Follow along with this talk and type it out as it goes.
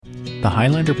The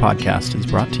Highlander podcast is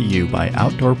brought to you by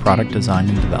Outdoor Product Design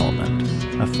and Development,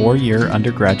 a 4-year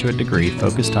undergraduate degree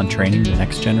focused on training the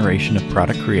next generation of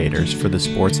product creators for the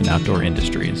sports and outdoor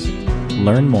industries.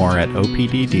 Learn more at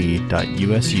opdd.usu.edu.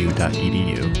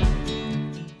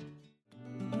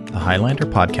 The Highlander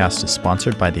podcast is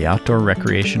sponsored by the Outdoor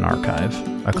Recreation Archive,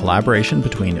 a collaboration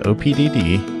between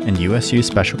OPDD and USU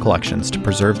Special Collections to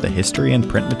preserve the history and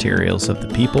print materials of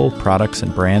the people, products,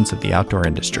 and brands of the outdoor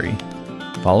industry.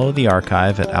 Follow the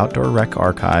archive at Outdoor Rec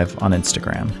Archive on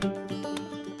Instagram.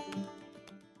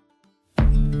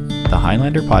 The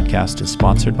Highlander podcast is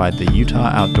sponsored by the Utah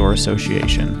Outdoor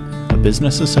Association, a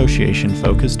business association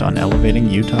focused on elevating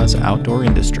Utah's outdoor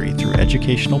industry through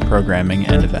educational programming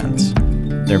and events.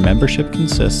 Their membership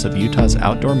consists of Utah's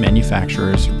outdoor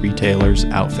manufacturers, retailers,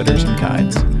 outfitters, and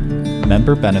guides.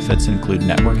 Member benefits include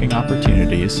networking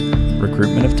opportunities,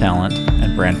 recruitment of talent,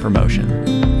 and brand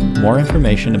promotion. More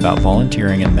information about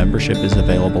volunteering and membership is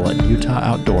available at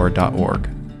utahoutdoor.org.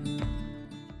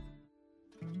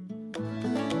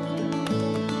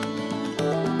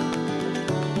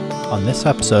 On this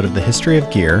episode of The History of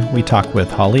Gear, we talk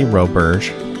with Holly Roberge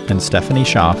and Stephanie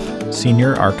Schaff,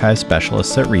 Senior Archive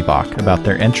Specialists at Reebok, about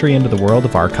their entry into the world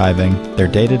of archiving, their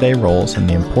day-to-day roles, and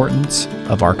the importance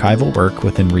of archival work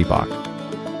within Reebok.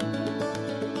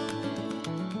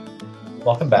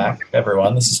 Welcome back,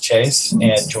 everyone. This is Chase,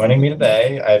 and joining me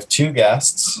today, I have two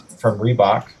guests from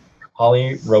Reebok,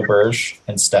 Holly Roberge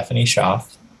and Stephanie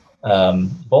Schaff,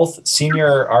 both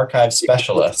Senior Archive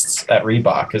Specialists at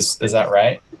Reebok. Is that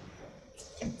right?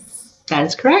 That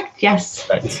is correct, yes.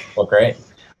 Right. Well, great.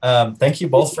 Thank you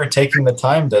both for taking the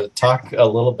time to talk a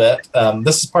little bit.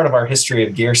 This is part of our History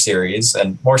of Gear series,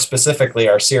 and more specifically,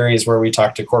 our series where we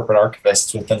talk to corporate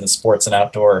archivists within the sports and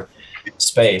outdoor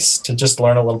space to just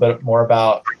learn a little bit more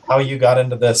about how you got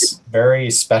into this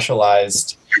very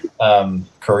specialized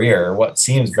career, what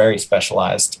seems very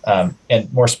specialized,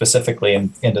 and more specifically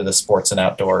into the sports and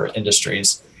outdoor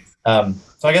industries. So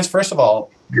I guess, first of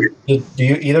all, do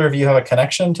you either of you have a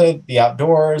connection to the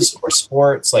outdoors or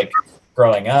sports, like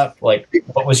growing up? Like,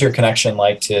 what was your connection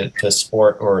like to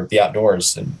sport or the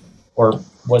outdoors, or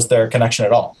was there a connection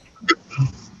at all?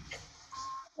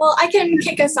 Well, I can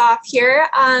kick us off here.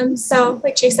 So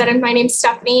like Chase said, and my name's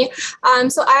Stephanie.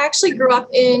 So I actually grew up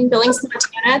in Billings,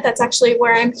 Montana. That's actually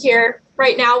where I'm here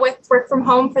right now with work from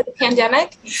home for the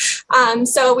pandemic.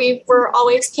 So we were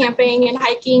always camping and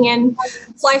hiking and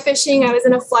fly fishing. I was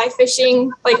in a fly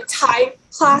fishing tie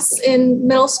class in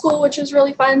middle school, which was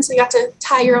really fun. So you got to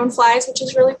tie your own flies, which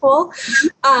is really cool.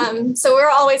 So we were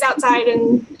always outside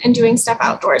and doing stuff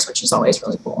outdoors, which is always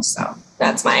really cool. So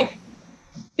that's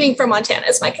being from Montana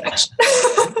is my connection.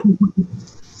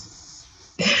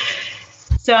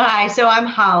 So hi, so I'm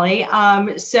Holly.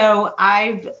 So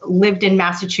I've lived in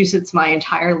Massachusetts my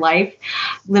entire life,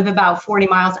 live about 40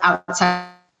 miles outside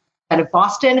of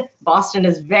Boston. Boston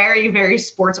is very, very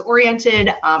sports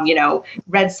oriented,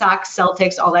 Red Sox,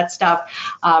 Celtics, all that stuff.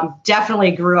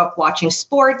 Definitely grew up watching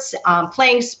sports,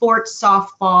 playing sports,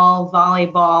 softball,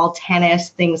 volleyball, tennis,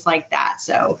 things like that.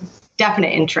 So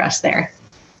definite interest there.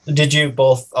 Did you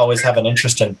both always have an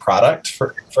interest in product,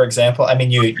 for example? I mean,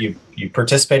 you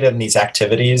participated in these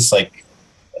activities,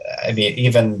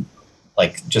 even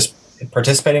just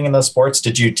participating in those sports.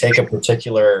 Did you take a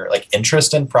particular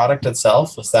interest in product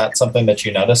itself? Was that something that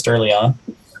you noticed early on?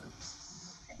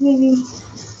 I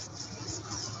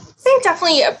think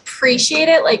definitely appreciate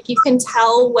it. You can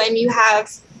tell when you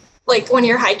have, when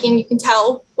you're hiking, you can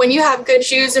tell when you have good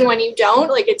shoes and when you don't.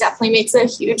 It definitely makes a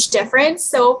huge difference.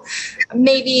 So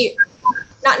maybe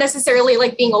not necessarily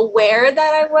being aware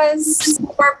that I was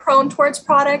more prone towards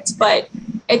product, but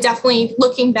it definitely,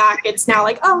 looking back, it's now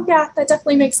oh yeah, that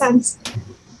definitely makes sense.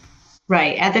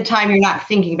 Right. At the time, you're not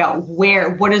thinking about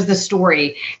what is the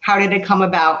story? How did it come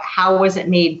about? How was it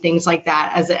made? Things like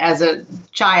that. As a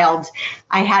child,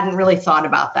 I hadn't really thought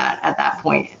about that at that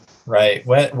point. Right.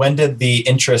 When did the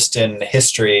interest in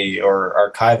history or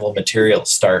archival materials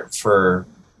start for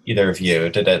either of you?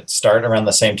 Did it start around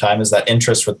the same time as that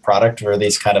interest with product? Were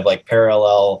these kind of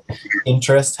parallel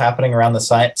interests happening around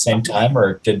the same time,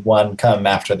 or did one come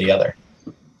after the other?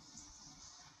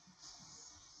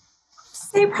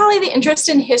 Say probably the interest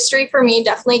in history for me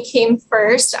definitely came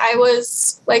first. I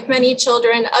was, like many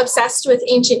children, obsessed with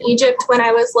ancient Egypt when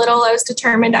I was little. I was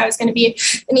determined I was going to be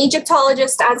an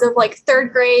Egyptologist as of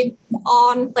third grade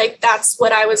on. That's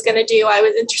what I was going to do. I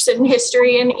was interested in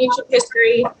history and ancient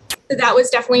history. So that was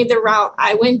definitely the route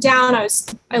I went down.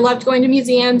 I loved going to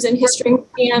museums and history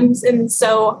museums, and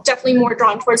so definitely more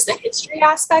drawn towards the history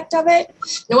aspect of it.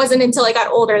 And it wasn't until I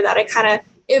got older that I kind of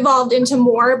evolved into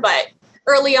more, but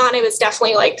early on, it was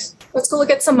definitely like, let's go look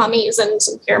at some mummies and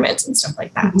some pyramids and stuff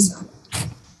like that.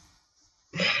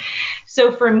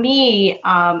 So for me,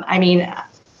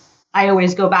 I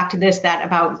always go back to this, that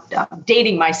about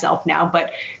dating myself now,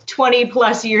 but 20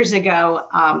 plus years ago,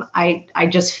 I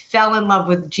just fell in love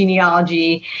with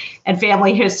genealogy and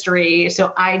family history.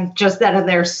 So I just then and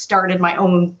there started my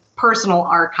own personal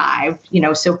archive,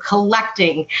 so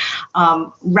collecting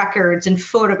records and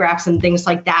photographs and things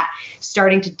like that,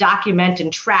 starting to document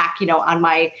and track, on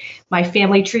my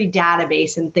family tree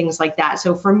database and things like that.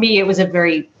 So for me, it was a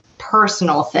very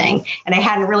personal thing, and I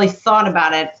hadn't really thought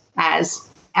about it as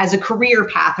a career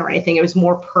path or anything. It was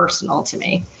more personal to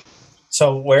me.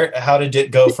 So how did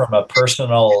it go from a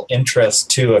personal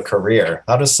interest to a career?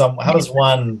 How does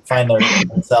one find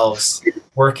themselves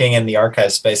working in the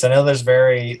archive space? I know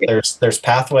there's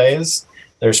pathways,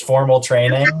 there's formal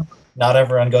training. Not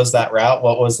everyone goes that route.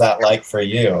 What was that like for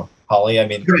you, Holly? I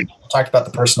mean, you talked about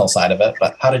the personal side of it,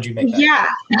 but how did you make that?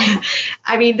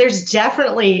 Yeah. There's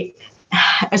definitely,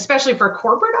 especially for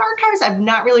corporate archives, I'm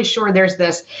not really sure there's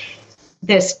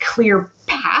this clear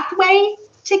pathway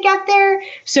to get there.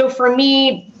 So for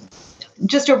me,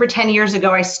 just over 10 years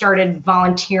ago, I started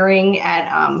volunteering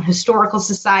at Historical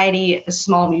Society, a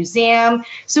small museum.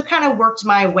 So kind of worked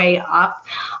my way up.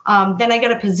 Then I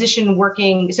got a position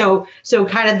working. So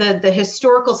kind of the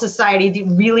Historical Society, the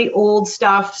really old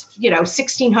stuff,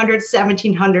 1600s,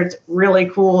 1700s, really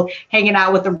cool, hanging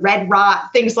out with the red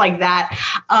rot, things like that.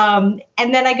 And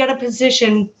then I got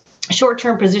a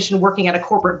short-term position working at a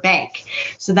corporate bank.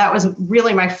 So that was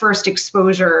really my first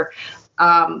exposure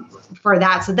for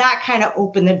that. So that kind of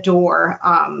opened the door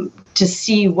to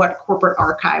see what corporate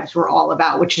archives were all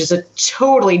about, which is a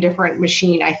totally different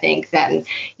machine, I think, than,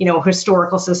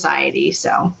 Historical Society.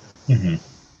 So. Mm-hmm.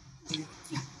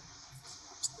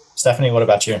 Stephanie, what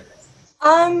about you?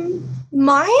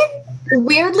 Mine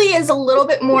weirdly is a little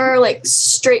bit more like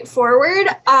straightforward.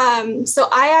 So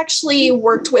I actually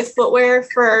worked with footwear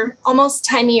for almost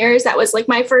 10 years. That was like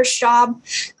my first job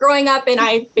growing up, and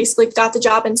I basically got the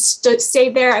job and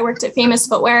stayed there. I worked at Famous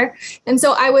Footwear. And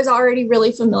so I was already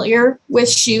really familiar with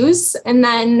shoes. And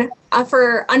then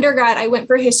for undergrad, I went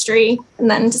for history and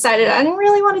then decided I didn't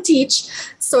really want to teach.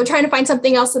 So trying to find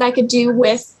something else that I could do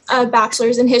with a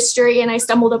bachelor's in history. And I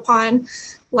stumbled upon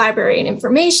library and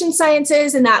information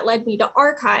sciences, and that led me to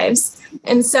archives.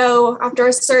 And so after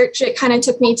a search, it kind of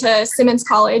took me to Simmons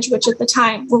College, which at the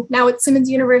time, well, now it's Simmons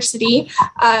University,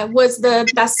 was the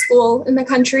best school in the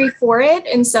country for it.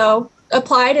 And so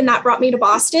applied, and that brought me to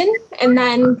Boston. And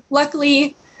then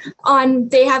luckily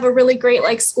they have a really great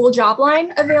like school job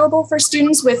line available for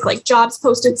students with like jobs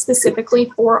posted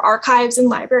specifically for archives and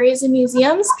libraries and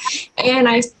museums. And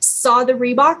I saw the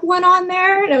Reebok one on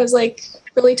there, and I was like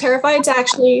really terrified to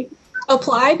actually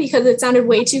apply because it sounded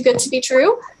way too good to be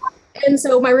true. And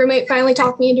so my roommate finally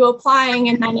talked me into applying,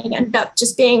 and then it ended up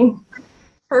just being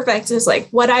perfect. It was like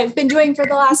what I've been doing for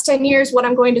the last 10 years, what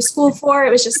I'm going to school for. It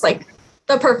was just like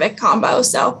the perfect combo.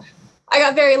 So I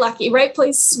got very lucky. Right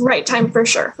place, right time for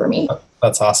sure for me.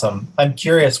 That's awesome. I'm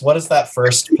curious, what does that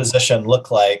first position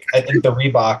look like? I think the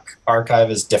Reebok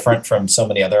archive is different from so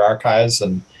many other archives,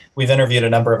 and we've interviewed a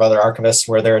number of other archivists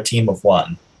where they're a team of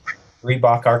one.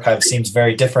 Reebok archive seems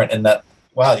very different in that,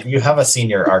 wow, you have a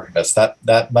senior archivist.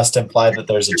 That must imply that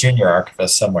there's a junior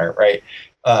archivist somewhere, right?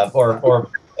 Or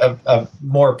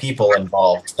more people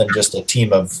involved than just a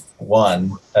team of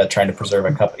one trying to preserve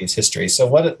a company's history. So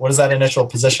what does that initial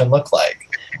position look like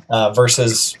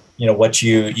versus what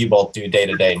you both do day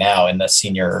to day now in the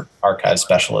senior archive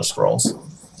specialist roles?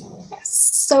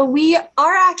 So we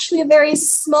are actually a very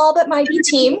small but mighty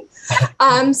team.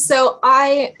 So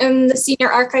I am the senior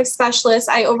archive specialist.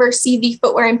 I oversee the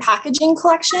footwear and packaging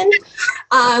collection.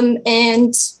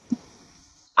 And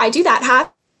I do that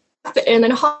half. And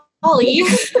then Holly.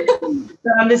 So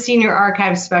I'm the senior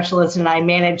archive specialist, and I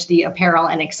manage the apparel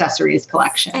and accessories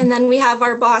collection. And then we have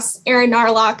our boss, Erin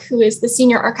Narlock, who is the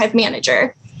senior archive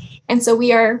manager. And so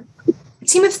we are a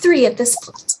team of 3 at this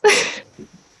point.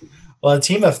 Well, a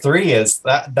team of 3 is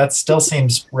that still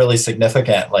seems really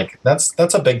significant. Like that's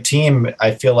a big team. I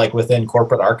feel like within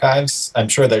corporate archives, I'm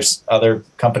sure there's other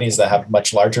companies that have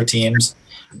much larger teams.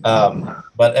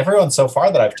 But everyone so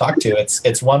far that I've talked to,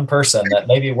 it's one person that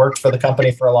maybe worked for the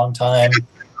company for a long time,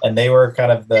 and they were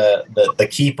kind of the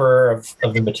keeper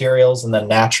of the materials, and then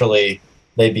naturally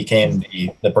they became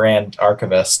the brand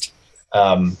archivist.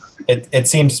 It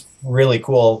seems really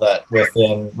cool that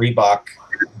within Reebok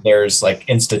there's like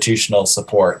institutional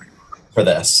support for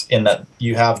this, in that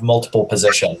you have multiple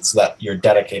positions that you're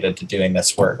dedicated to doing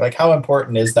this work. Like, how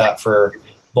important is that for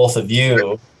both of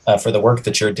you for the work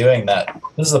that you're doing, that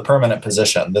this is a permanent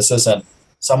position. This isn't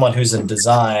someone who's in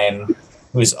design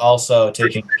who's also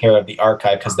taking care of the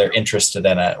archive because they're interested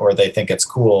in it or they think it's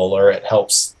cool or it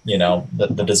helps,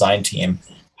 the design team.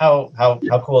 How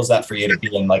cool is that for you to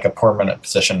be in like a permanent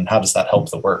position? How does that help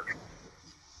the work?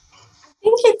 I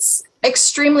think it's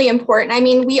extremely important. I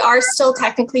mean, we are still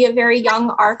technically a very young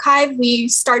archive. We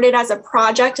started as a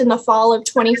project in the fall of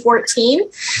 2014.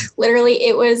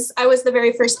 Literally, I was the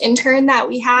very first intern that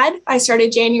we had. I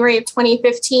started January of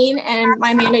 2015, and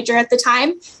my manager at the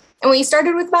time. And we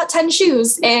started with about 10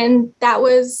 shoes, and that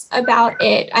was about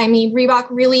it. I mean, Reebok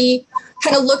really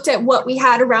kind of looked at what we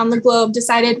had around the globe,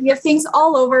 decided we have things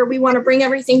all over. We want to bring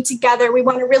everything together. We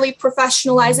want to really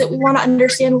professionalize it. We want to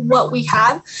understand what we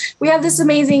have. We have this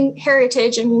amazing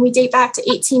heritage. I mean, we date back to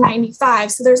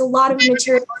 1895. So there's a lot of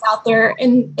materials out there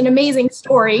and an amazing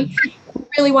story. We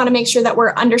really want to make sure that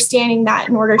we're understanding that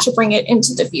in order to bring it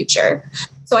into the future.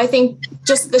 So I think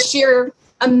just the sheer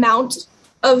amount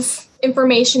of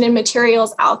information and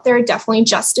materials out there definitely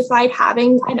justified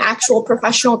having an actual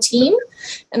professional team.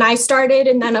 And I started,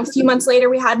 and then a few months later,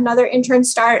 we had another intern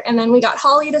start, and then we got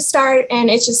Holly to start,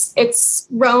 and it's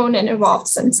grown and evolved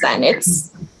since then.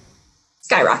 It's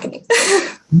skyrocketing.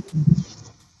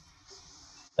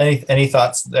 Any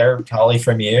thoughts there, Holly,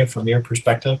 from your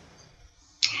perspective?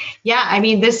 Yeah, I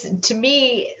mean, to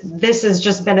me, this has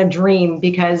just been a dream,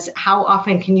 because how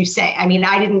often can you say, I mean,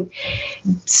 I didn't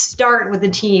start with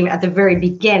the team at the very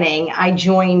beginning. I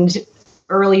joined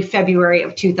early February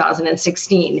of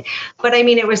 2016, but I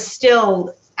mean, it was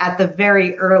still at the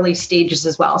very early stages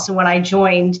as well. So when I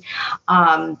joined,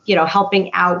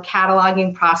 helping out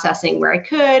cataloging, processing where I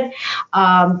could,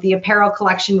 the apparel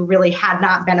collection really had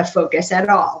not been a focus at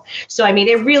all. So, I mean,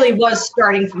 it really was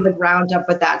starting from the ground up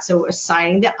with that. So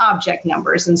assigning the object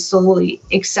numbers and slowly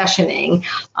accessioning.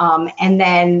 And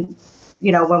then,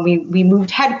 when we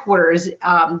moved headquarters,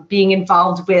 being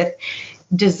involved with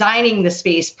designing the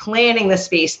space, planning the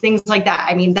space, things like that.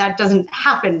 I mean, that doesn't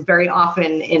happen very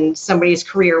often in somebody's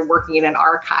career working in an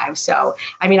archive. So,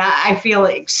 I mean, I feel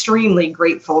extremely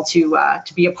grateful to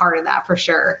be a part of that for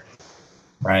sure.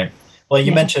 Right. Well,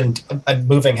 you mentioned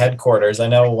moving headquarters. I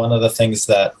know one of the things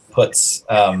that puts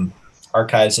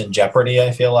archives in jeopardy,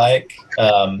 I feel like,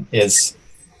 is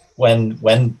when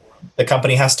the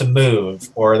company has to move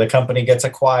or the company gets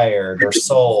acquired or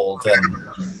sold.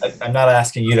 And I'm not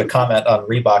asking you to comment on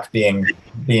Reebok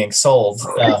being sold,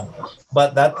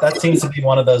 but that seems to be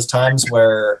one of those times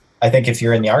where I think if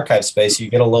you're in the archive space, you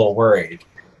get a little worried,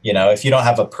 if you don't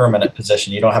have a permanent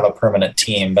position, you don't have a permanent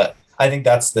team. But I think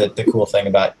that's the cool thing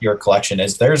about your collection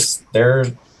is there's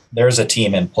a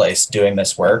team in place doing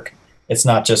this work. It's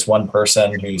not just one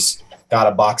person who's got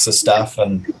a box of stuff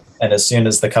and as soon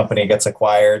as the company gets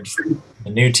acquired, the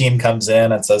new team comes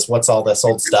in and says, "What's all this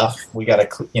old stuff? We got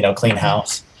to, clean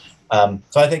house." So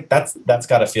I think that's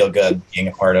got to feel good, being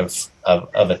a part of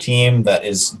a team that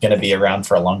is going to be around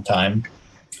for a long time.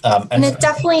 And it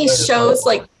definitely shows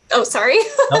oh, sorry.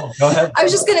 No, go ahead. I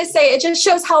was just going to say, it just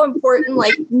shows how important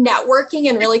networking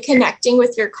and really connecting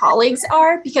with your colleagues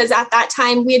are, because at that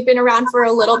time we had been around for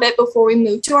a little bit before we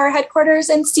moved to our headquarters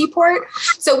in Seaport.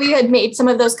 So we had made some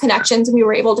of those connections and we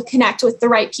were able to connect with the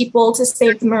right people to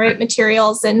save the right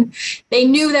materials. And they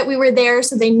knew that we were there,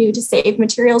 so they knew to save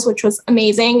materials, which was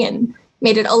amazing and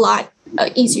made it a lot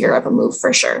easier of a move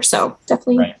for sure. So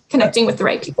definitely connecting with the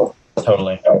right people.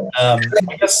 Totally.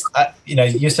 I guess,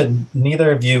 you said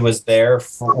neither of you was there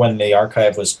for when the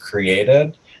archive was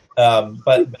created,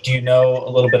 but do you know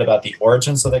a little bit about the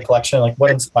origins of the collection? Like,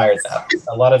 what inspired that?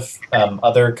 A lot of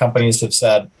other companies have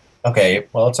said, okay,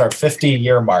 well, it's our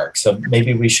 50-year mark, so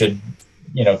maybe we should,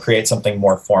 create something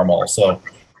more formal. So a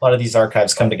lot of these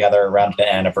archives come together around an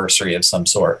anniversary of some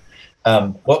sort.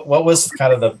 What was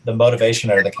kind of the motivation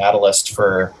or the catalyst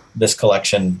for this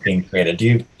collection being created?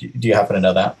 Do you happen to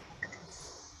know that?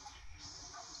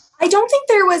 I don't think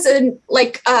there was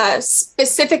a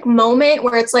specific moment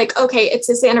where it's like, okay, it's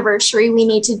this anniversary, we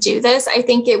need to do this. I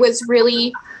think it was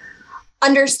really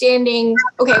understanding,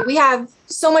 okay, we have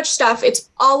so much stuff.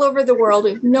 It's all over the world.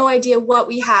 We have no idea what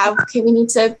we have. Okay, we need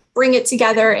to bring it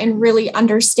together and really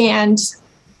understand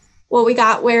what we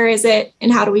got, where is it,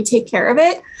 and how do we take care of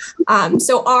it?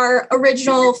 So our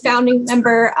original founding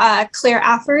member, Claire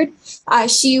Afford,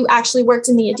 she actually worked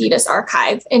in the Adidas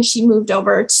archive, and she moved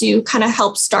over to kind of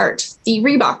help start the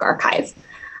Reebok archive.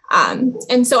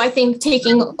 And so I think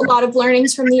taking a lot of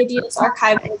learnings from the Adidas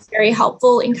archive was very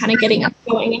helpful in kind of getting us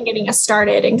going and getting us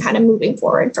started and kind of moving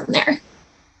forward from there.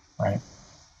 Right.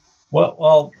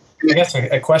 Well, I guess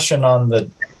a question on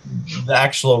the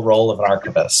actual role of an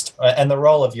archivist and the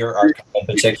role of your archive in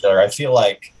particular. I feel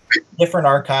like different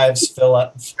archives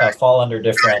fall under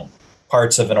different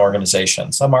parts of an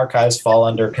organization. Some archives fall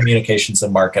under communications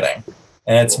and marketing,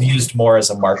 and it's used more as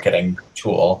a marketing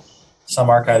tool. Some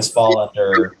archives fall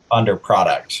under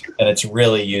product, and it's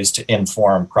really used to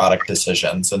inform product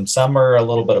decisions. And some are a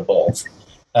little bit of both.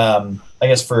 I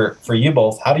guess for you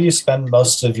both, how do you spend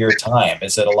most of your time?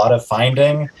 Is it a lot of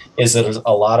finding? Is it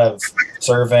a lot of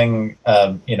serving,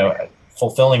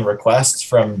 fulfilling requests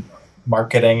from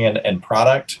marketing and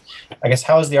product? I guess,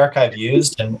 how is the archive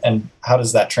used, and how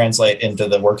does that translate into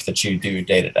the work that you do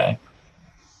day to day?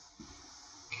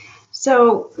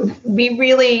 So we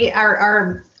really,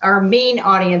 our main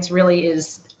audience really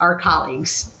is our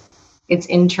colleagues. It's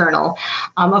internal.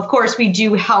 Of course, we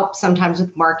do help sometimes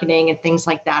with marketing and things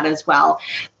like that as well,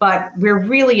 but we're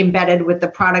really embedded with the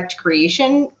product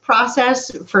creation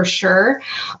process for sure.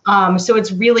 So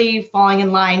it's really falling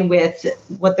in line with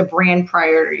what the brand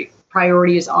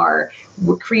priorities are,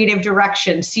 creative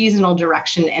direction, seasonal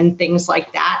direction, and things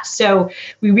like that. So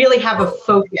we really have a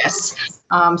focus.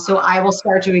 So I will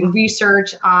start doing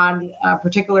research on a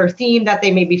particular theme that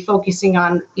they may be focusing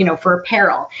on, for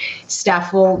apparel.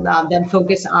 Steph will then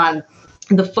focus on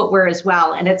the footwear as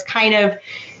well. And it's kind of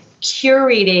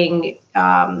curating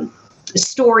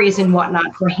stories and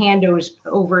whatnot for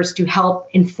handovers to help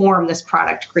inform this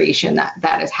product creation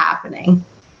that is happening.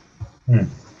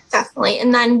 Definitely.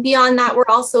 And then beyond that, we're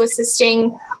also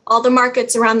assisting all the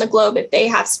markets around the globe if they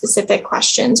have specific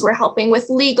questions. We're helping with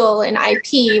legal and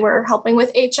IP. We're helping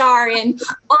with HR and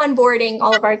onboarding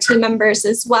all of our team members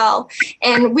as well.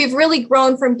 And we've really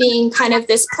grown from being kind of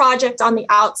this project on the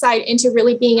outside into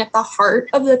really being at the heart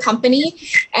of the company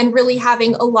and really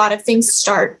having a lot of things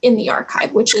start in the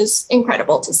archive, which is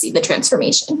incredible to see the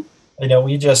transformation.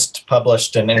 We just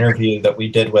published an interview that we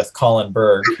did with Colin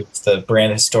Berg, who's the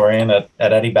brand historian at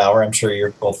Eddie Bauer. I'm sure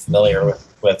you're both familiar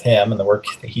with him and the work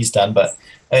that he's done. But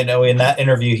I know in that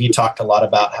interview, he talked a lot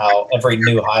about how every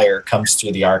new hire comes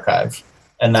through the archive.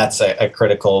 And that's a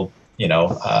critical,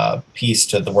 piece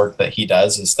to the work that he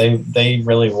does, is they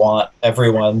really want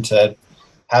everyone to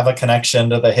have a connection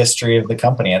to the history of the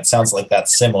company. It sounds like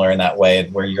that's similar in that way,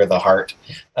 where you're the heart.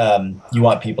 You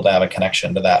want people to have a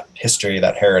connection to that history,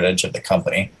 that heritage of the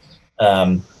company.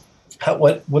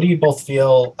 What do you both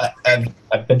feel?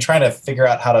 I've been trying to figure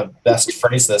out how to best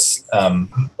phrase this.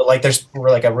 But there's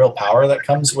a real power that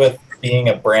comes with being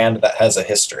a brand that has a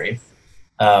history,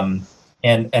 and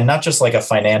not just like a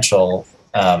financial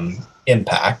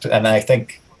impact. And I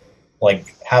think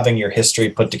having your history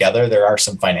put together, there are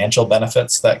some financial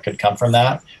benefits that could come from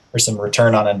that, or some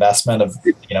return on investment of,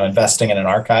 investing in an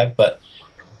archive. But,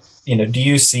 do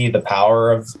you see the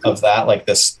power of that, like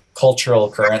this cultural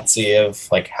currency of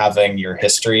having your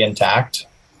history intact?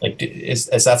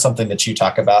 Is that something that you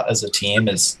talk about as a team,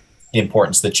 is the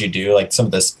importance that you do, some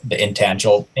of the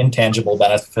intangible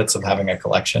benefits of having a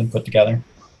collection put together?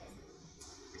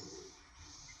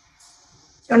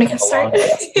 You want to get started?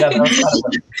 Yeah,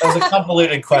 that was a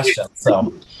convoluted question.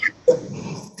 So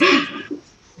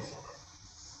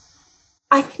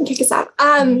I can kick us out.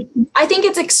 I think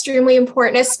it's extremely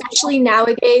important, especially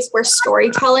nowadays where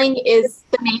storytelling is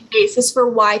the main basis for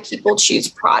why people choose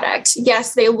product.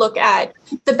 Yes, they look at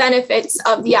the benefits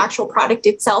of the actual product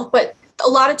itself, but a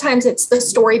lot of times it's the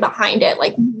story behind it.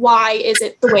 Why is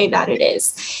it the way that it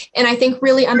is? And I think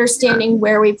really understanding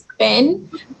where we've been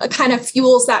kind of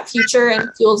fuels that future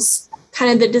and fuels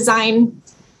kind of the design,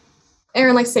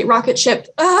 Aaron likes to say rocket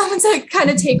ship, to kind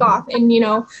of take off. And,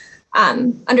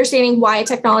 understanding why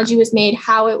technology was made,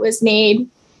 how it was made,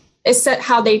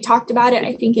 how they talked about it,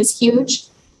 I think is huge.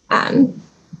 I'm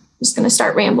just going to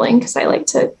start rambling because I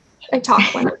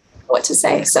talk when I know what to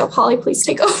say. So Holly, please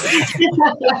take over.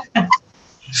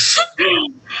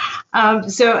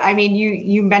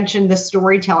 You mentioned the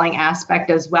storytelling aspect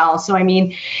as well. So,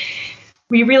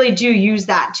 we really do use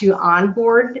that to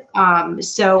onboard.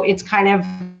 So it's kind of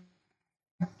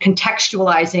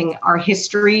contextualizing our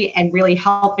history and really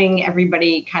helping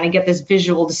everybody kind of get this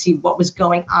visual to see what was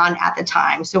going on at the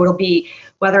time. So it'll be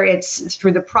whether it's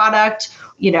through the product,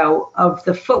 of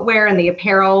the footwear and the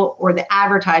apparel, or the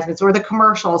advertisements or the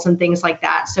commercials and things like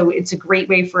that. So it's a great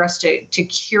way for us to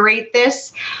curate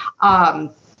this for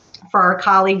our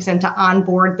colleagues and to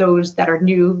onboard those that are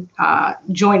new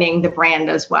joining the brand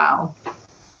as well.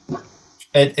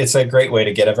 It's a great way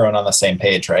to get everyone on the same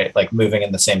page, right? Moving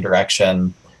in the same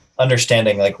direction,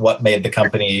 understanding what made the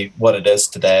company what it is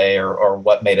today, or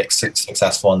what made it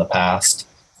successful in the past,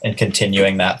 and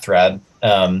continuing that thread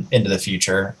into the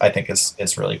future, I think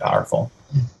is really powerful.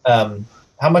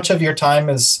 How much of your time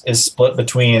is split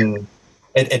between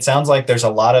it sounds like there's a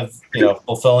lot of,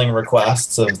 fulfilling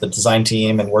requests of the design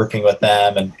team and working with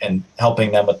them and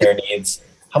helping them with their needs.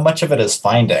 How much of it is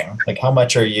finding? Like, how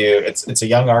much are you, it's a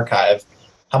young archive.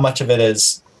 How much of it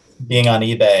is being on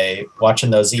eBay,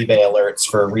 watching those eBay alerts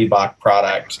for a Reebok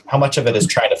product? How much of it is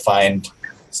trying to find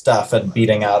stuff and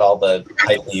beating out all the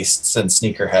hype beasts and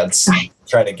sneakerheads,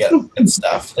 try to get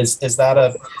stuff? Is that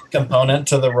a component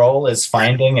to the role, is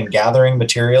finding and gathering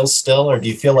materials still, or do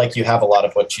you feel like you have a lot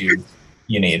of what you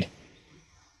need?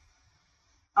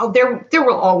 Oh, there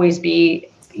will always be,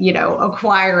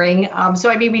 acquiring. So,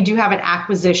 I mean, we do have an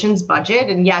acquisitions budget,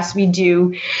 and yes, we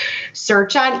do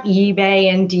search on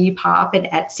eBay and Depop and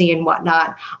Etsy and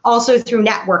whatnot, also through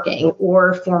networking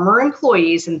or former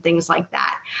employees and things like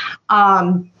that.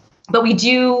 But we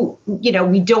do,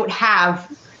 we don't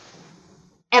have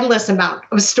endless amount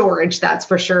of storage, that's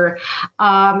for sure.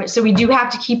 So we do have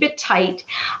to keep it tight.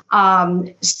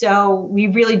 So we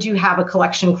really do have a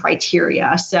collection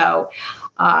criteria. So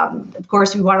of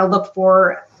course, we want to look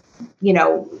for,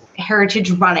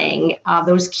 heritage running,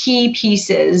 those key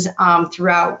pieces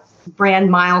throughout brand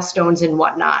milestones and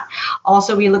whatnot.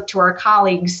 Also, we look to our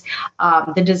colleagues,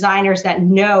 the designers that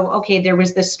know, okay, there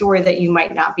was this story that you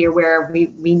might not be aware of.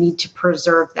 We need to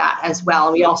preserve that as well.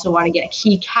 And we also want to get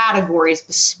key categories,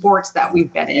 the sports that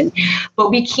we've been in,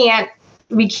 but we can't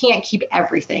keep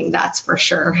everything, that's for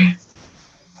sure.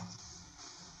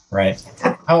 Right.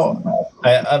 How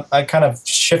I kind of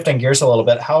shifting gears a little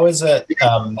bit. How is it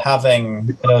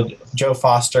having Joe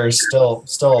Foster's still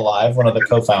alive, one of the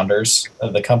co-founders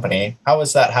of the company? How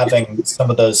is that having some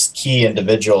of those key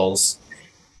individuals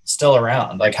still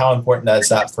around? Like, how important is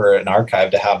that for an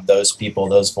archive to have those people,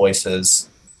 those voices,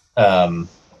 and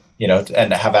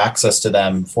have access to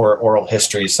them for oral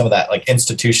history, some of that like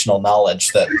institutional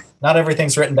knowledge that not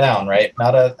everything's written down, right?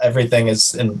 Not everything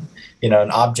is in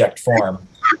an object form.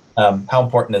 How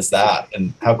important is that,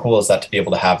 and how cool is that to be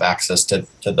able to have access to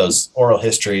those oral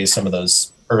histories, some of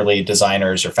those early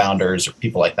designers or founders or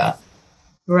people like that?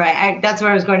 Right. That's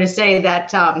what I was going to say,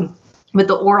 that with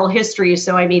the oral history.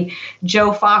 So, I mean,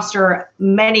 Joe Foster,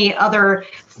 many other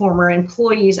former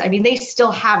employees, I mean, they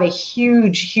still have a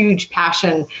huge, huge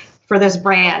passion for this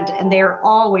brand, and they're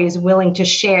always willing to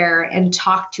share and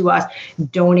talk to us,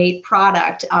 donate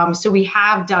product. So we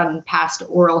have done past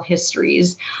oral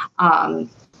histories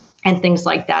and things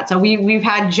like that. So we've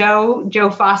had Joe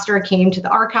Foster came to the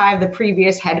archive, the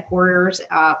previous headquarters,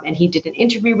 and he did an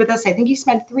interview with us. I think he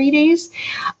spent 3 days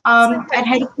at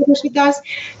headquarters with us.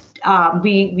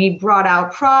 We brought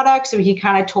out products, so he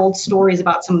kind of told stories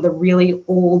about some of the really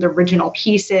old original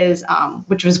pieces,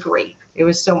 which was great. It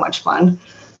was so much fun.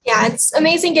 Yeah, it's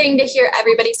amazing getting to hear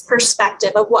everybody's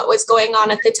perspective of what was going on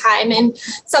at the time. And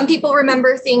some people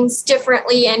remember things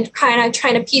differently, and kind of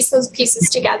trying to piece those pieces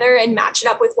together and match it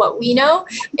up with what we know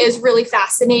is really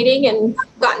fascinating. And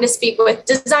gotten to speak with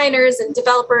designers and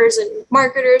developers and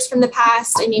marketers from the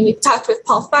past. I mean, we've talked with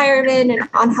Paul Fireman and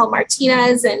Angel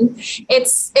Martinez, and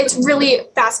it's really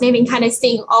fascinating kind of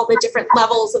seeing all the different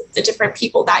levels of the different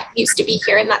people that used to be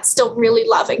here and that still really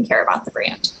love and care about the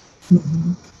brand.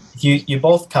 Mm-hmm. You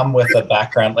both come with a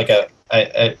background, like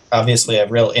obviously a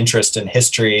real interest in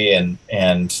history and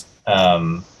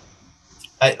what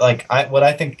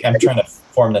I think, I'm trying to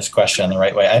form this question the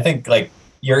right way. I think like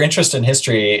your interest in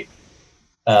history,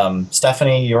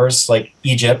 Stephanie, yours like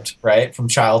Egypt, right, from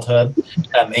childhood,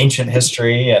 ancient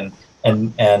history, and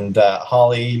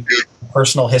Holly,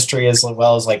 personal history as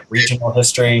well as like regional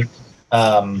history.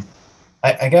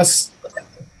 I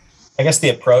guess the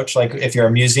approach, like if you're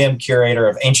a museum curator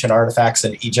of ancient artifacts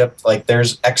in Egypt, like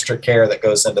there's extra care that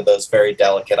goes into those very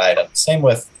delicate items. Same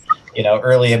with,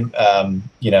 early,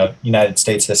 United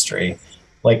States history.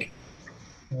 Like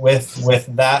with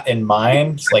that in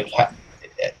mind, like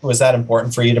was that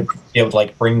important for you to be able to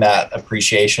like bring that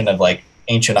appreciation of like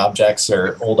ancient objects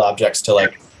or old objects to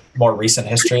like more recent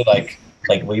history, like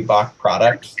Reebok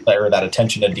product, or that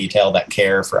attention to detail, that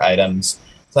care for items?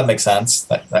 Does that make sense?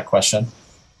 That question?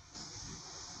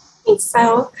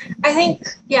 So I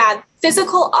think,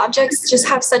 physical objects just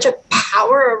have such a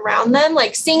power around them.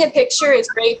 Like seeing a picture is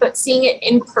great, but seeing it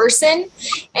in person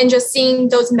and just seeing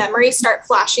those memories start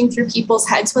flashing through people's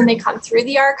heads when they come through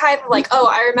the archive. Like, oh,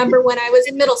 I remember when I was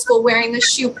in middle school wearing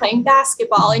this shoe playing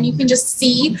basketball, and you can just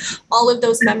see all of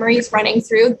those memories running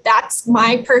through. That's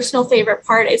my personal favorite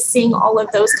part, is seeing all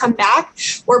of those come back,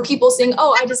 or people saying,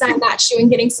 oh, I designed that shoe, and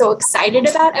getting so excited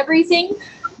about everything.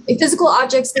 Like, physical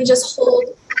objects, they just hold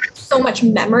so much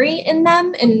memory in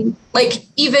them. And like,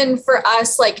 even for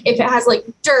us, like if it has like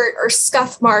dirt or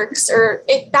scuff marks, or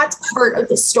that's part of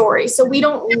the story. So we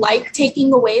don't like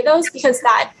taking away those, because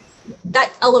that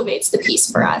that elevates the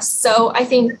piece for us. So I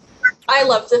think I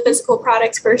love the physical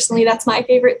products personally. That's my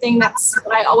favorite thing. That's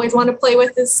what I always want to play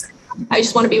with, is I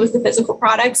just want to be with the physical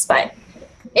products, but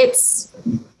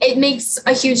it makes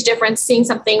a huge difference seeing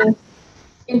something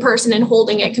in person and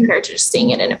holding it compared to just seeing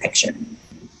it in a picture.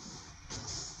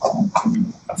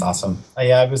 That's awesome.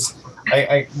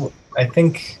 I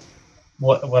think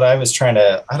what I was trying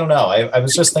to, I don't know. I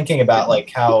was just thinking about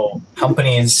like how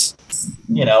companies,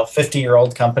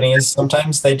 50-year-old companies,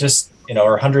 sometimes they just,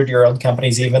 or 100-year-old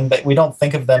companies even, but we don't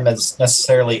think of them as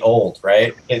necessarily old,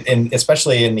 right?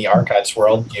 Especially in the archives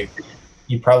world,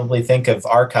 you probably think of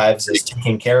archives as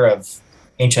taking care of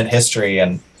ancient history,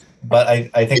 but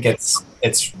I think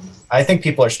I think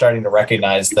people are starting to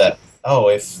recognize that,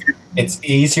 if it's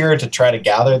easier to try to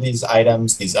gather these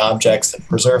items, these objects, and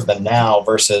preserve them now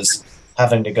versus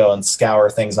having to go and scour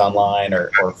things online or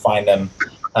find them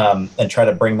and try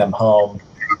to bring them home.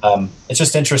 It's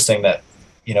just interesting that,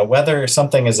 whether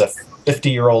something is a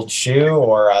 50-year-old shoe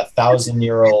or a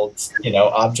 1,000-year-old,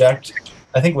 object,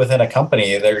 I think within a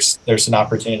company, there's an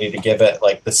opportunity to give it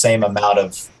like the same amount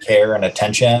of care and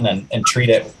attention and treat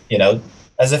it,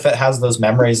 as if it has those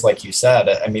memories, like you said.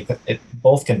 I mean, it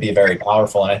both can be very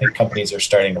powerful. And I think companies are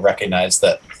starting to recognize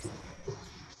that,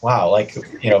 wow,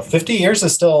 50 years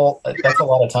is that's a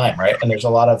lot of time, right? And there's a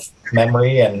lot of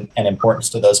memory and importance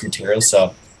to those materials.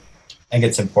 So I think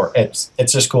it's important.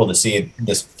 It's just cool to see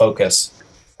this focus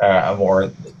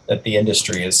more, that the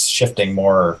industry is shifting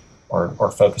more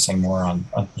or focusing more on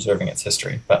preserving its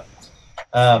history. But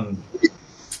I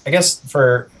guess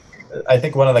I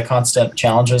think one of the constant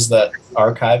challenges that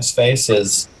archives face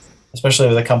is, especially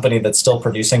with a company that's still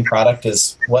producing product,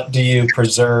 is what do you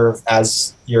preserve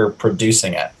as you're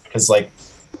producing it? Because like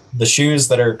the shoes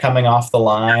that are coming off the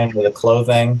line, or the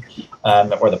clothing,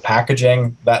 or the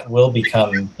packaging, that will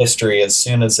become history as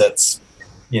soon as it's,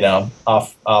 out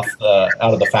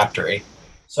of the factory.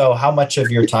 So how much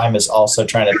of your time is also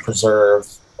trying to preserve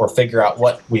or figure out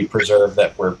what we preserve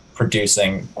that we're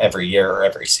producing every year or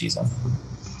every season?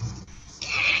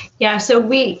 Yeah, so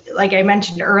we, like I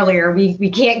mentioned earlier, we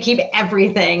can't keep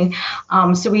everything.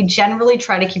 So we generally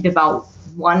try to keep about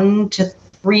 1 to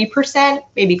 3%,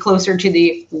 maybe closer to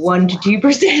the 1 to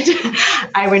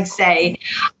 2%, I would say.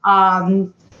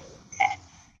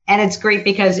 And it's great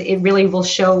because it really will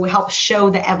help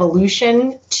show the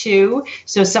evolution too.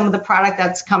 So some of the product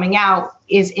that's coming out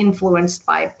is influenced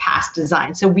by past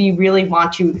design. So we really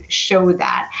want to show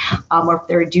that, or if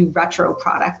they do retro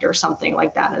product or something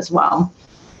like that as well.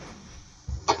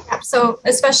 So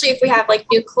especially if we have like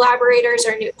new collaborators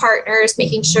or new partners,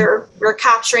 making sure we're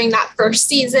capturing that first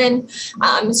season,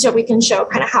 so we can show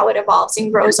kind of how it evolves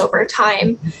and grows over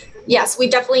time. Yes, we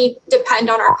definitely depend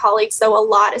on our colleagues though a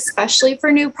lot, especially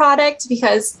for new product,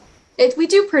 because we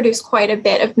do produce quite a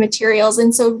bit of materials.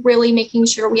 And so really making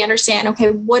sure we understand,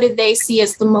 okay, what did they see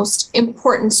as the most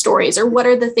important stories, or what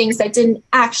are the things that didn't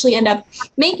actually end up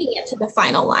making it to the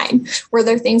final line? Were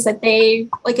there things that they,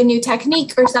 like a new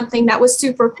technique or something that was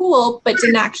super cool, but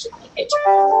didn't actually make it to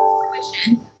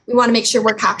fruition? We want to make sure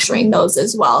we're capturing those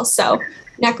as well. So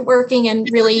networking and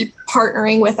really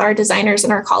partnering with our designers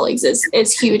and our colleagues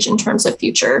is huge in terms of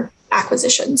future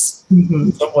acquisitions. Mm-hmm.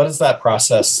 So what does that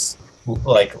process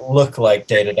look like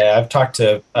day to day? I've talked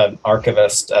to an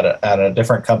archivist at a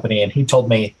different company, and he told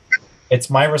me it's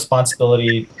my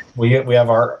responsibility. We have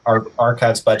our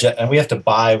archives budget, and we have to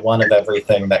buy one of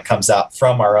everything that comes out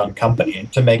from our own company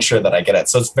to make sure that I get it.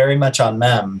 So it's very much on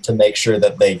them to make sure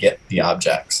that they get the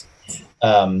objects.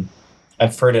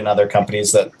 I've heard in other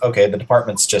companies that, okay, the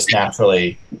departments just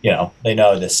naturally, they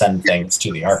know to send things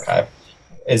to the archive.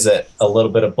 Is it a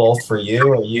little bit of both for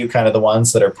you? Are you kind of the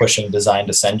ones that are pushing design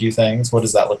to send you things? What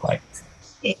does that look like?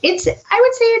 I would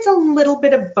say it's a little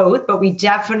bit of both, but we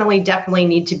definitely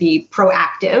need to be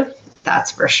proactive.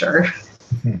 That's for sure.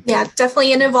 Yeah,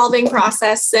 definitely an evolving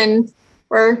process. And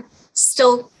we're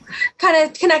still kind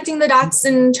of connecting the dots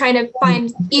and trying to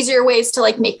find easier ways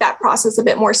to make that process a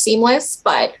bit more seamless,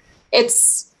 but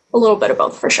it's a little bit of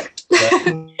both for sure.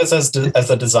 Yeah. Because as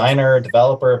a designer,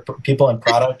 developer, people in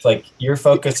product, your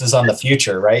focus is on the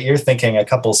future, right? You're thinking a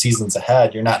couple seasons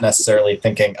ahead. You're not necessarily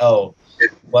thinking,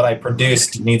 what I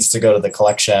produced needs to go to the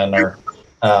collection. Or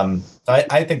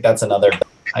I think that's another,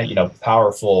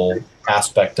 powerful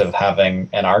aspect of having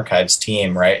an archives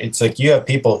team, right? It's like you have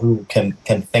people who can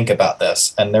think about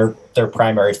this, and their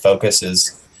primary focus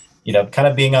is, kind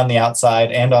of being on the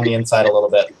outside and on the inside a little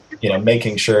bit,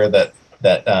 making sure that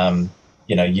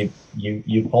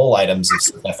you pull items of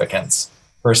significance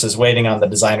versus waiting on the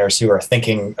designers who are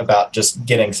thinking about just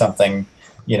getting something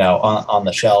on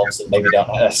the shelves, and maybe don't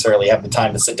necessarily have the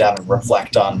time to sit down and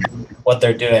reflect on what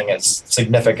they're doing is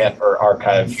significant or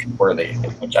archive worthy,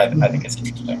 which I think is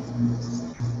interesting.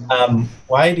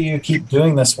 Why do you keep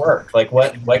doing this work? Like,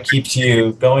 what keeps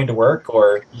you going to work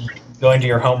or going to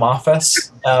your home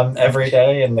office every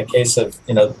day? In the case of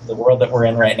the world that we're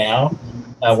in right now,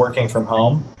 working from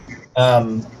home,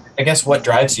 I guess what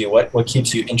drives you? What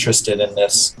keeps you interested in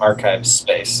this archive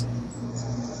space?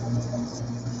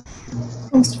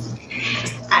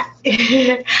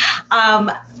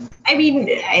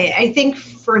 I think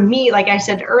for me, like I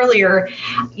said earlier,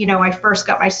 I first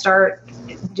got my start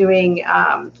doing,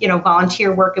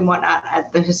 volunteer work and whatnot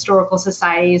at the historical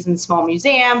societies and small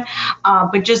museum.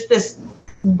 But just this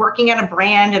working at a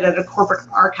brand and at a corporate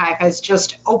archive has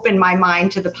just opened my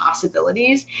mind to the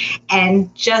possibilities,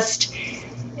 and just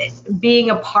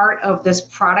being a part of this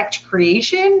product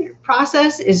creation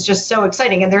process is just so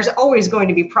exciting. And there's always going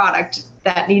to be product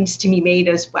that needs to be made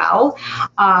as well.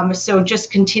 So just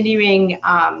continuing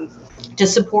to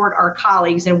support our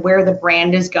colleagues and where the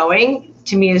brand is going,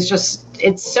 to me is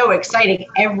it's so exciting.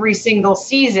 Every single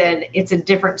season, it's a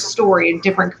different story, a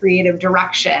different creative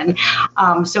direction.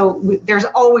 So there's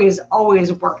always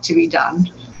work to be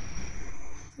done.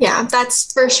 Yeah,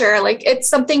 that's for sure. Like, it's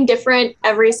something different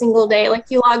every single day. Like,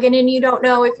 you log in and you don't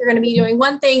know if you're going to be doing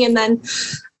one thing and then,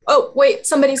 oh, wait,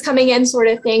 somebody's coming in, sort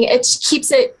of thing. It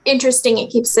keeps it interesting.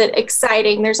 It keeps it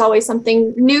exciting. There's always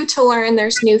something new to learn.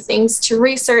 There's new things to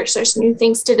research. There's new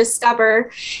things to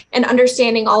discover, and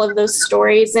understanding all of those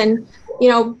stories. And,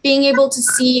 being able to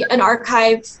see an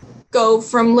archive go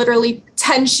from literally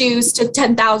 10 shoes to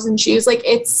 10,000 shoes, like,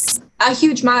 it's a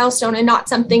huge milestone and not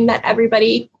something that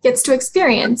everybody gets to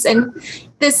experience. And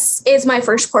this is my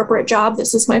first corporate job.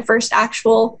 This is my first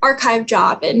actual archive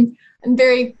job. And I'm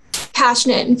very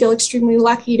passionate and feel extremely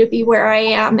lucky to be where I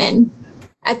am. And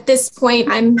at this point,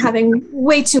 I'm having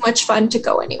way too much fun to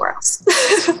go anywhere else.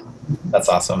 That's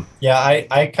awesome. Yeah,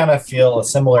 I kind of feel a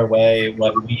similar way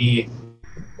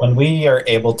when we are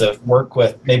able to work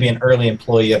with maybe an early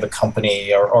employee of a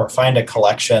company or find a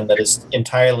collection that is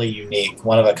entirely unique,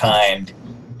 one of a kind,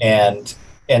 and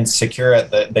secure it,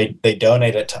 that they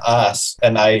donate it to us.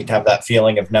 And I have that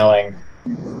feeling of knowing,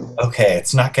 okay,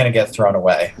 it's not going to get thrown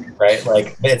away, right?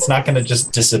 Like, it's not going to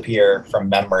just disappear from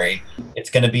memory. It's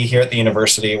going to be here at the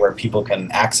university where people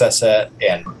can access it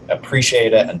and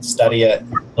appreciate it and study it.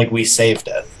 Like, we saved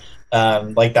it.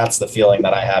 Like, that's the feeling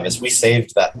that I have, is we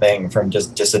saved that thing from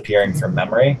just disappearing from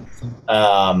memory.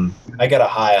 I get a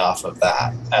high off of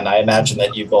that. And I imagine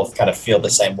that you both kind of feel the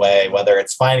same way, whether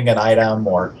it's finding an item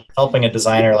or helping a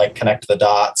designer like connect the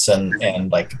dots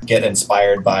and like get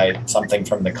inspired by something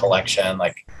from the collection.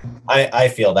 Like, I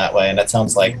feel that way. And it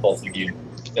sounds like both of you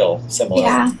feel similar.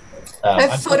 Yeah. I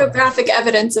have photographic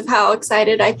evidence of how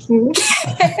excited I can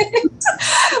get.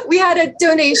 We had a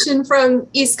donation from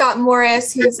E. Scott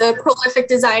Morris, who's a prolific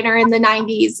designer in the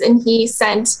 90s, and he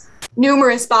sent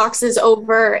numerous boxes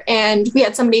over, and we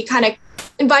had somebody kind of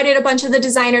invited a bunch of the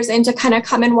designers in to kind of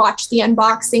come and watch the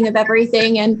unboxing of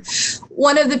everything. And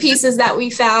one of the pieces that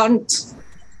we found,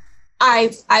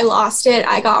 I lost it.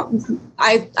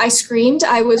 I screamed.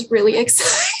 I was really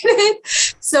excited.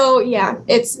 So yeah,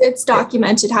 it's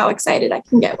documented how excited I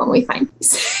can get when we find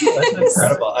pieces. That's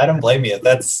incredible. I don't blame you.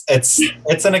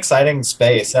 It's an exciting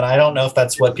space. And I don't know if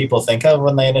that's what people think of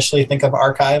when they initially think of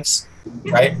archives,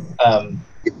 right?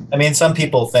 I mean, some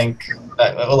people think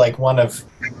like one of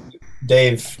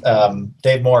Dave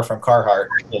Moore from Carhartt,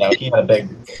 he had a big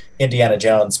Indiana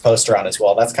Jones poster on his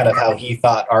wall. That's kind of how he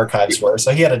thought archives were.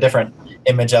 So he had a different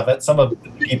image of it. Some of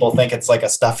people think it's like a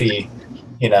stuffy,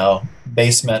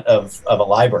 basement of a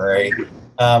library.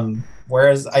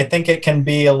 Whereas I think it can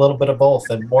be a little bit of both,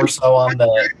 and more so on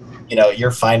the,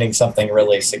 you're finding something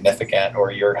really significant,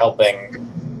 or you're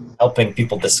helping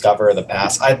people discover the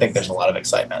past. I think there's a lot of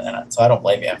excitement in it. So I don't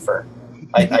blame you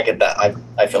I get that.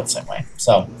 I feel the same way.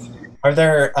 So are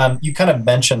there, you kind of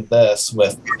mentioned this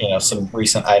with, some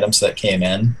recent items that came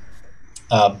in,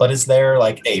 but is there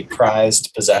like a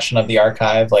prized possession of the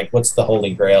archive? Like, what's the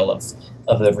holy grail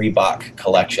of the Reebok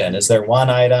collection? Is there one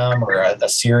item or a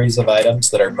series of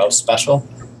items that are most special?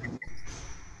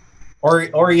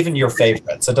 Or even your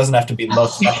favorites. It doesn't have to be the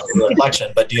most special in the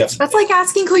collection, but do you have some? That's like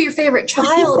asking who your favorite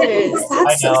child is.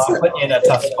 I know, I'm putting you in a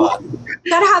tough spot.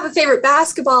 You gotta have a favorite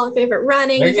basketball, a favorite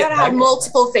running. You gotta have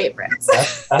multiple favorites.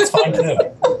 That's fine too.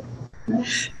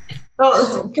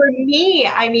 Well, for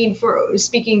me, for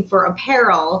speaking for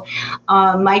apparel,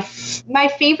 my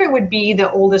favorite would be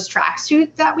the oldest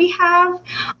tracksuit that we have.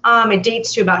 It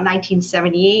dates to about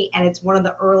 1978, and it's one of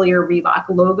the earlier Reebok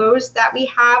logos that we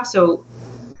have. So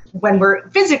when we're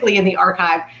physically in the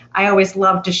archive, I always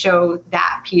love to show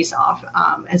that piece off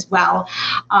as well.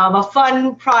 A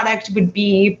fun product would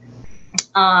be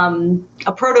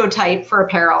a prototype for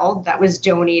apparel that was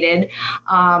donated,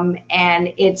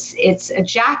 and it's a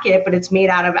jacket, but it's made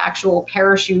out of actual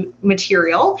parachute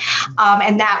material,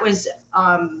 and that was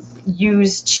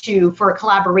used for a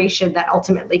collaboration that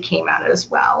ultimately came out as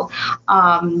well.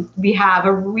 We have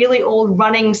a really old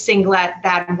running singlet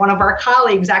that one of our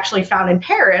colleagues actually found in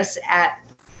Paris at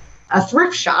a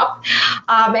thrift shop,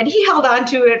 and he held on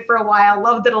to it for a while,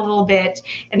 loved it a little bit,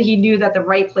 and he knew that the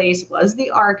right place was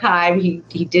the archive.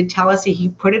 He did tell us he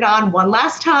put it on one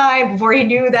last time before he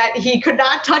knew that he could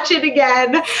not touch it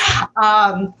again.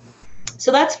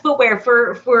 So that's footwear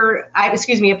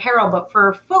apparel, but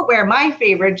for footwear, my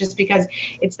favorite, just because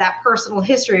it's that personal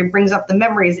history, it brings up the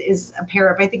memories, is a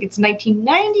pair of, I think it's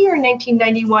 1990 or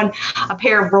 1991, a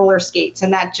pair of roller skates.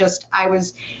 And I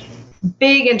was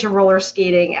big into roller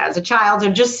skating as a child,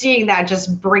 and just seeing that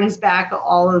just brings back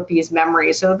all of these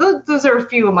memories. So those are a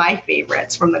few of my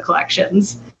favorites from the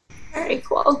collections. Very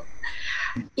cool.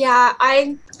 Yeah,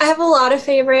 I have a lot of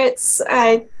favorites.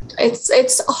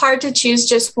 It's hard to choose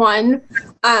just one.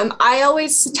 I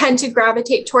always tend to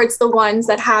gravitate towards the ones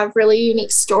that have really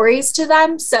unique stories to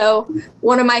them. So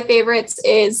one of my favorites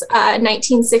is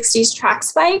 1960s track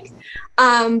spike.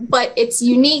 But it's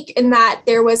unique in that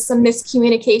there was some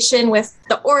miscommunication with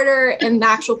the order and the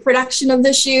actual production of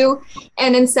the shoe.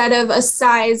 And instead of a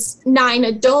size 9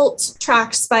 adult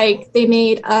track spike, they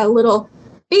made a little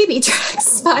baby track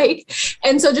spike.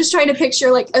 And so just trying to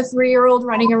picture like a 3-year-old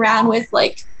running around with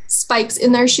like spikes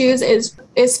in their shoes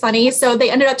is funny. So they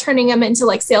ended up turning them into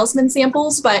like salesman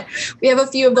samples, but we have a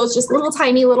few of those just little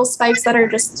tiny little spikes that are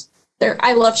just there.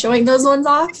 I love showing those ones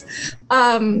off.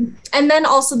 And then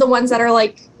also the ones that are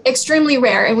like extremely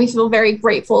rare and we feel very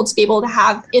grateful to be able to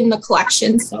have in the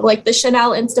collection. So like the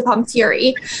Chanel Instapump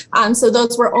Fury. So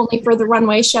those were only for the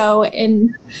runway show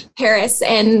in Paris,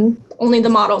 and only the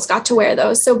models got to wear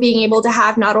those. So being able to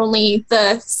have not only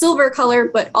the silver color,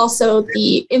 but also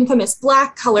the infamous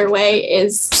black colorway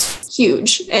is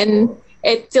huge. And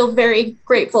it feels very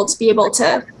grateful to be able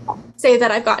to say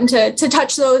that I've gotten to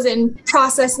touch those and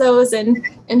process those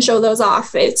and show those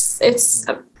off. It's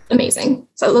amazing.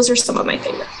 So those are some of my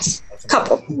favorites.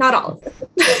 Couple, not all of them.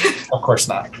 Of course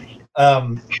not.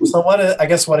 So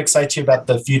what excites you about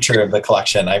the future of the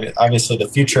collection? Obviously the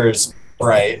future is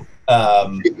bright.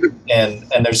 And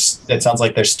it sounds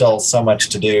like there's still so much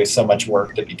to do, so much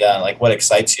work to be done. Like, what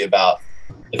excites you about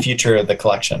the future of the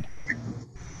collection?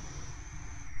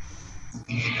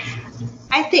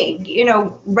 I think,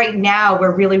 right now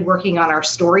we're really working on our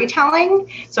storytelling.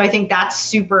 So I think that's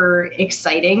super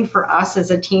exciting for us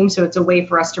as a team. So it's a way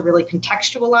for us to really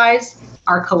contextualize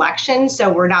our collection.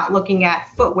 So we're not looking at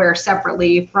footwear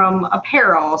separately from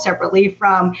apparel, separately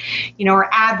from, our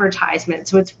advertisement.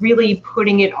 So it's really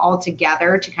putting it all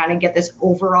together to kind of get this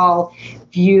overall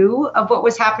view of what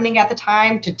was happening at the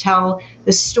time, to tell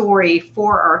the story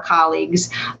for our colleagues.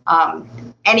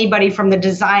 Anybody from the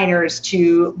designers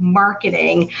to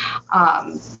marketing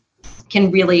can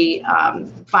really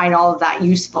find all of that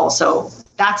useful. So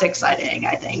that's exciting,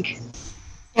 I think.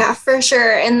 Yeah, for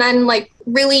sure. And then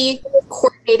really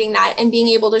coordinating that and being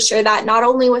able to share that not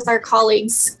only with our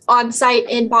colleagues on site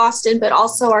in Boston, but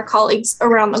also our colleagues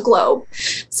around the globe.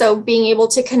 So being able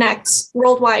to connect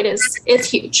worldwide is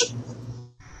huge.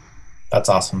 That's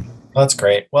awesome. That's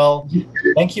great. Well,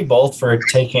 thank you both for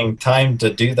taking time to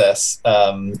do this.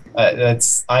 I'm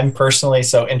personally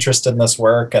so interested in this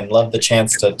work and love the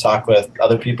chance to talk with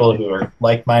other people who are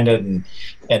like-minded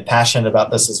and passionate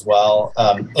about this as well.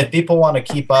 If people want to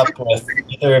keep up with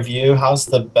either of you, how's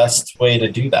the best way to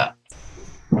do that?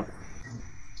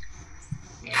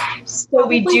 So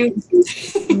we do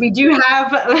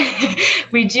have a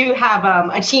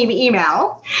team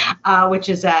email, which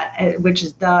is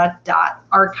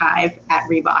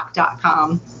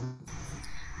the.archive@reebok.com.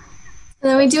 And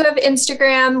then we do have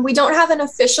Instagram. We don't have an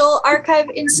official archive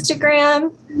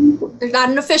Instagram. There's not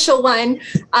an official one,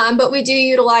 but we do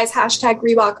utilize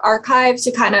 #Reebok Archive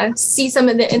to kind of see some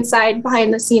of the inside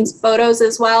behind the scenes photos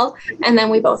as well. And then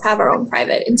we both have our own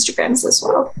private Instagrams as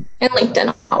well, and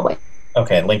LinkedIn always.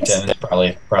 Okay, LinkedIn is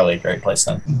probably a great place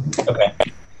then. Okay,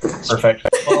 perfect.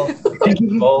 Well, thank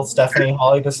you both, Stephanie,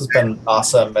 Holly. This has been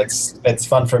awesome. It's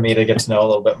fun for me to get to know a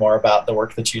little bit more about the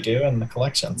work that you do and the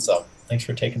collection. So thanks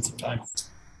for taking some time.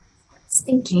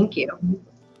 Thank you.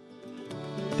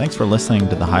 Thanks for listening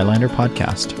to the Highlander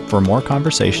podcast. For more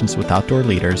conversations with outdoor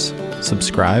leaders,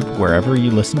 subscribe wherever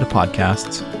you listen to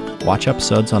podcasts, watch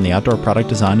episodes on the Outdoor Product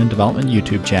Design and Development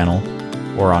YouTube channel,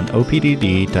 or on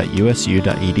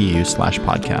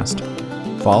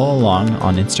opdd.usu.edu/podcast. Follow along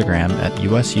on Instagram at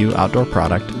USU Outdoor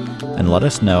Product and let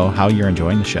us know how you're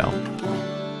enjoying the show.